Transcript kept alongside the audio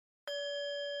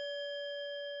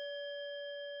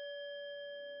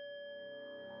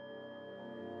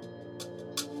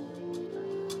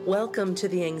Welcome to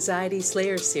the Anxiety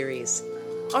Slayer series.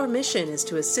 Our mission is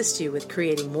to assist you with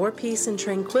creating more peace and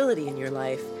tranquility in your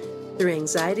life through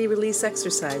anxiety release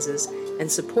exercises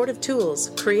and supportive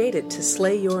tools created to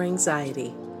slay your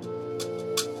anxiety.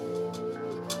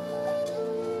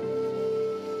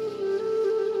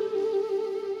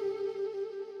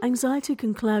 Anxiety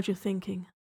can cloud your thinking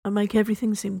and make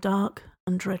everything seem dark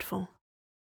and dreadful.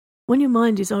 When your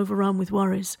mind is overrun with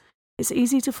worries, it's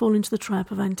easy to fall into the trap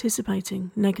of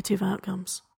anticipating negative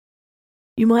outcomes.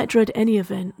 You might dread any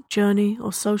event, journey,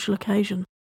 or social occasion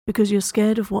because you're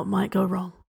scared of what might go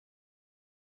wrong.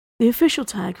 The official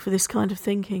tag for this kind of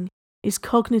thinking is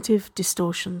cognitive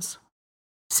distortions.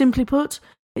 Simply put,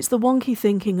 it's the wonky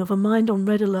thinking of a mind on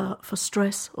red alert for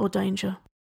stress or danger.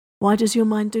 Why does your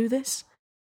mind do this?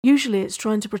 Usually it's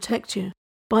trying to protect you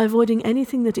by avoiding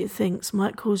anything that it thinks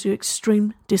might cause you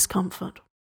extreme discomfort.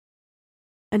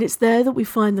 And it's there that we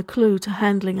find the clue to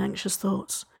handling anxious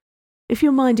thoughts. If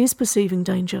your mind is perceiving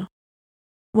danger,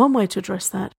 one way to address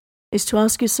that is to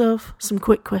ask yourself some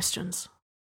quick questions.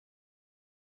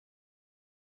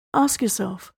 Ask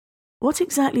yourself, what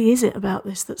exactly is it about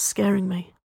this that's scaring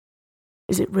me?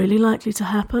 Is it really likely to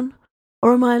happen,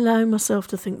 or am I allowing myself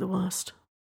to think the worst?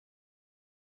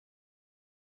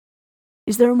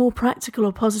 Is there a more practical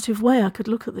or positive way I could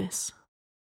look at this?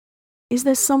 Is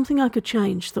there something I could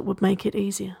change that would make it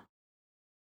easier?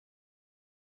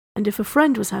 And if a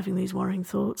friend was having these worrying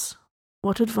thoughts,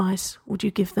 what advice would you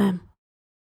give them?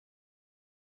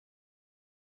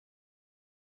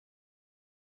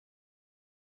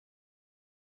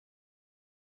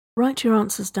 Write your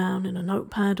answers down in a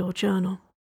notepad or journal,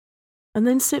 and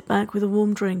then sit back with a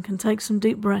warm drink and take some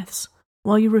deep breaths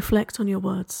while you reflect on your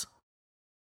words.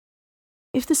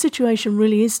 If the situation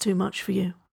really is too much for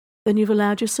you, then you've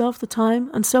allowed yourself the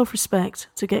time and self-respect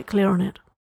to get clear on it.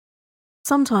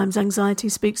 Sometimes anxiety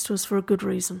speaks to us for a good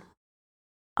reason.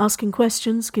 Asking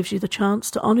questions gives you the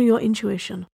chance to honour your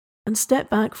intuition and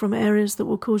step back from areas that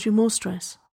will cause you more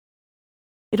stress.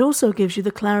 It also gives you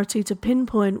the clarity to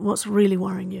pinpoint what's really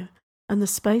worrying you and the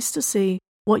space to see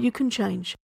what you can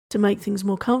change to make things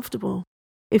more comfortable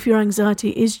if your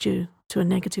anxiety is due to a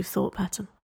negative thought pattern.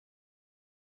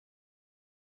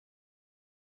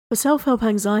 For self-help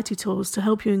anxiety tools to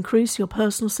help you increase your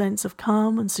personal sense of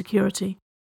calm and security,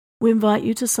 we invite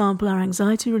you to sample our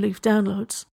anxiety relief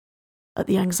downloads at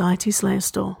the Anxiety Slayer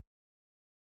store.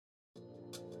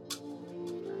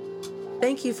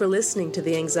 Thank you for listening to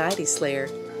The Anxiety Slayer.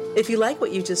 If you like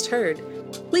what you just heard,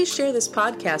 please share this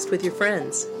podcast with your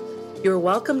friends. You're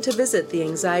welcome to visit the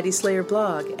Anxiety Slayer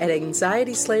blog at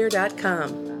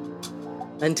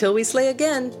anxietyslayer.com. Until we slay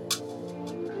again,